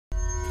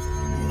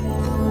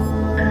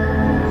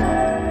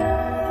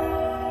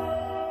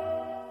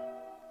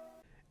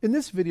In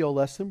this video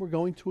lesson, we're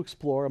going to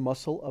explore a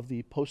muscle of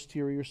the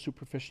posterior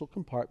superficial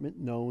compartment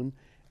known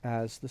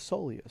as the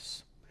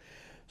soleus.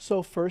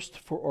 So first,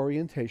 for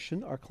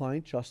orientation, our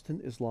client Justin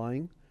is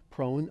lying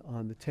prone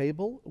on the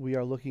table. We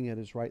are looking at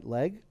his right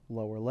leg,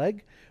 lower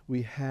leg.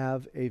 We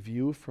have a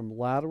view from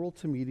lateral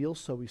to medial,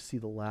 so we see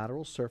the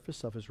lateral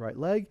surface of his right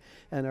leg,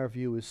 and our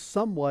view is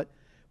somewhat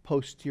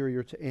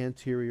posterior to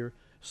anterior,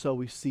 so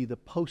we see the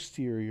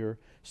posterior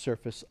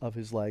surface of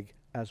his leg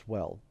as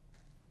well.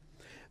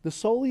 The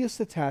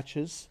soleus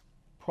attaches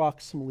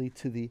proximally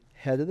to the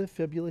head of the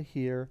fibula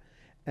here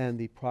and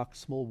the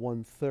proximal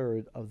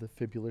 1/3 of the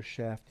fibular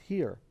shaft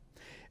here.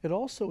 It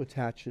also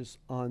attaches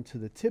onto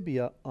the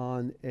tibia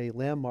on a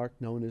landmark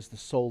known as the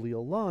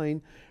soleal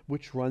line,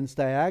 which runs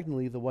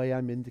diagonally the way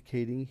I'm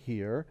indicating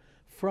here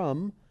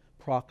from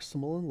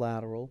proximal and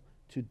lateral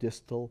to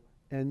distal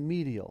and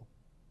medial.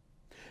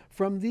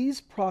 From these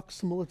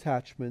proximal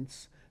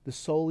attachments, the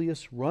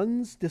soleus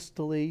runs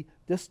distally,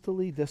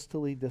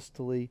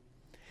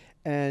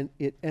 and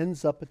it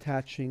ends up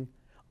attaching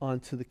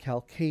onto the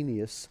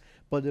calcaneus,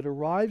 but it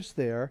arrives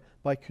there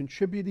by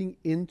contributing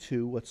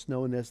into what's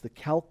known as the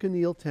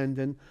calcaneal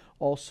tendon,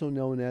 also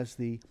known as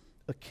the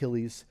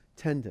Achilles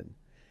tendon.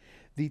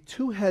 The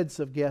two heads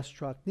of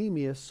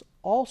gastrocnemius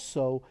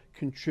also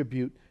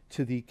contribute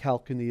to the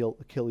calcaneal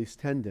Achilles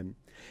tendon,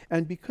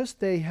 and because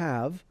they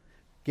have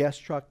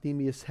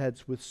gastrocnemius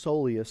heads with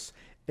soleus,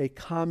 a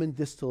common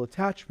distal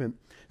attachment,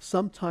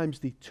 sometimes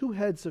the two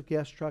heads of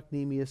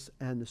gastrocnemius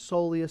and the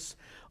soleus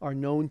are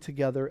known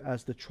together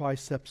as the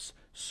triceps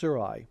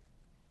surae.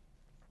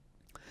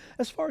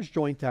 As far as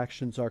joint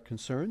actions are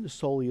concerned, the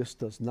soleus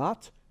does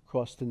not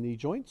cross the knee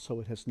joint, so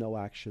it has no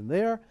action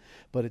there,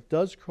 but it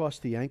does cross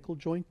the ankle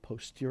joint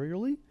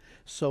posteriorly,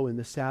 so in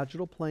the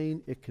sagittal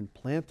plane it can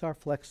plantar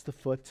flex the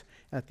foot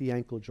at the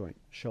ankle joint.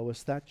 Show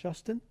us that,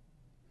 Justin.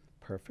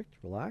 Perfect,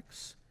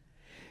 relax.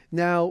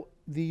 Now,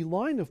 the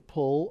line of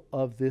pull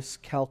of this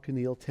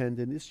calcaneal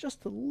tendon is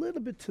just a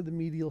little bit to the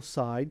medial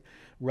side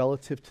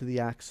relative to the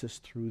axis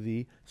through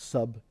the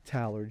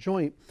subtalar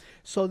joint.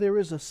 So there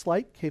is a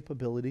slight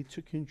capability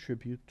to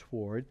contribute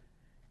toward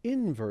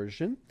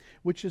inversion,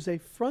 which is a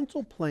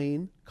frontal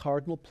plane,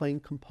 cardinal plane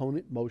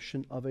component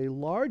motion of a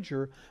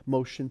larger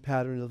motion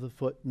pattern of the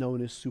foot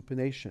known as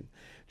supination.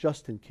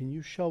 Justin, can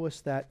you show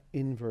us that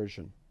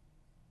inversion?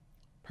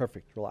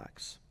 Perfect,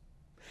 relax.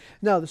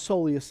 Now, the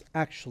soleus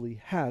actually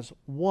has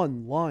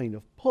one line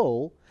of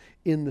pull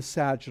in the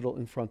sagittal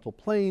and frontal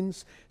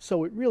planes,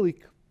 so it really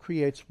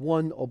creates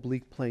one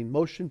oblique plane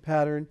motion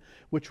pattern,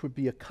 which would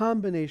be a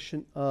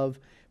combination of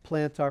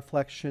plantar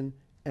flexion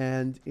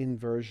and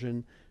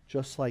inversion,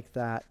 just like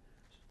that.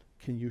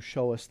 Can you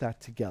show us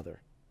that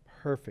together?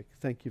 Perfect.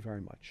 Thank you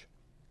very much.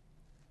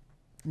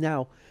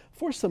 Now,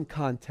 for some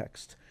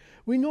context,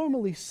 we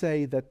normally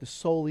say that the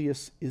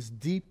soleus is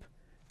deep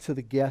to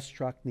the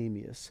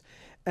gastrocnemius.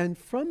 And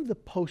from the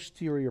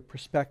posterior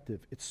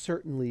perspective, it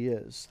certainly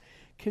is.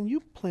 Can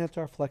you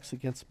plantar flex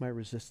against my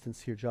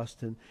resistance here,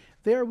 Justin?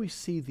 There we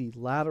see the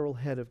lateral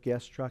head of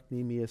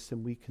gastrocnemius,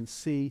 and we can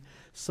see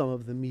some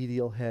of the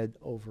medial head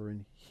over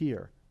in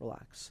here.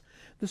 Relax.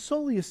 The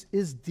soleus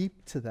is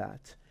deep to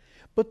that,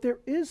 but there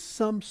is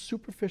some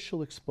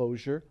superficial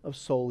exposure of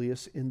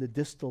soleus in the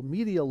distal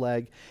medial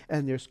leg,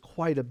 and there's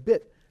quite a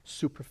bit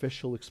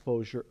superficial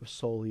exposure of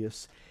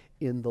soleus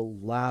in the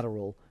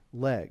lateral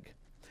leg.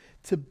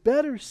 To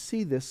better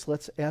see this,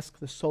 let's ask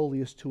the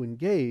soleus to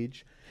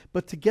engage,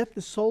 but to get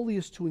the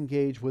soleus to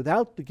engage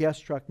without the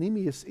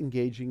gastrocnemius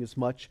engaging as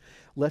much,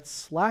 let's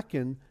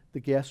slacken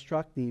the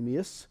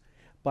gastrocnemius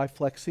by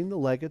flexing the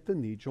leg at the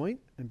knee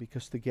joint, and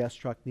because the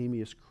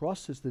gastrocnemius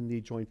crosses the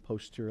knee joint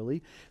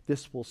posteriorly,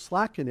 this will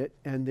slacken it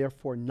and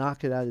therefore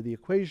knock it out of the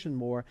equation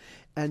more.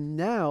 And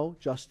now,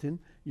 Justin,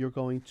 you're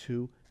going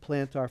to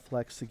plantar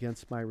flex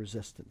against my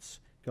resistance.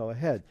 Go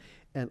ahead.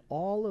 And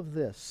all of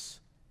this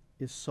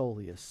is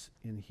soleus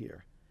in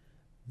here.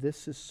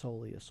 This is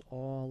soleus,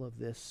 all of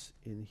this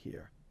in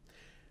here.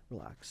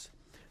 Relax.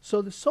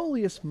 So the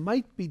soleus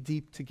might be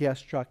deep to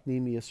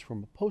gastrocnemius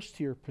from a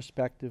posterior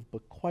perspective,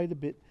 but quite a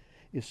bit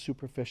is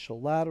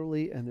superficial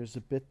laterally, and there's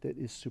a bit that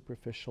is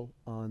superficial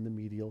on the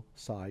medial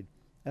side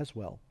as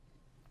well.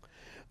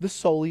 The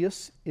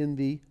soleus in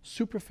the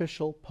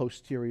superficial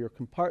posterior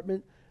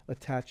compartment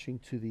attaching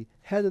to the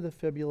head of the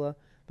fibula,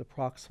 the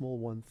proximal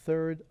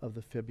 1/3 of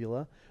the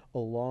fibula,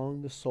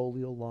 along the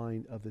soleal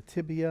line of the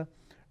tibia,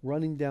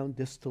 running down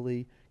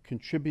distally,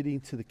 contributing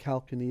to the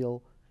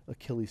calcaneal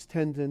Achilles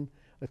tendon,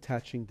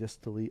 attaching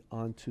distally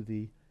onto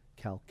the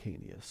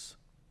calcaneus.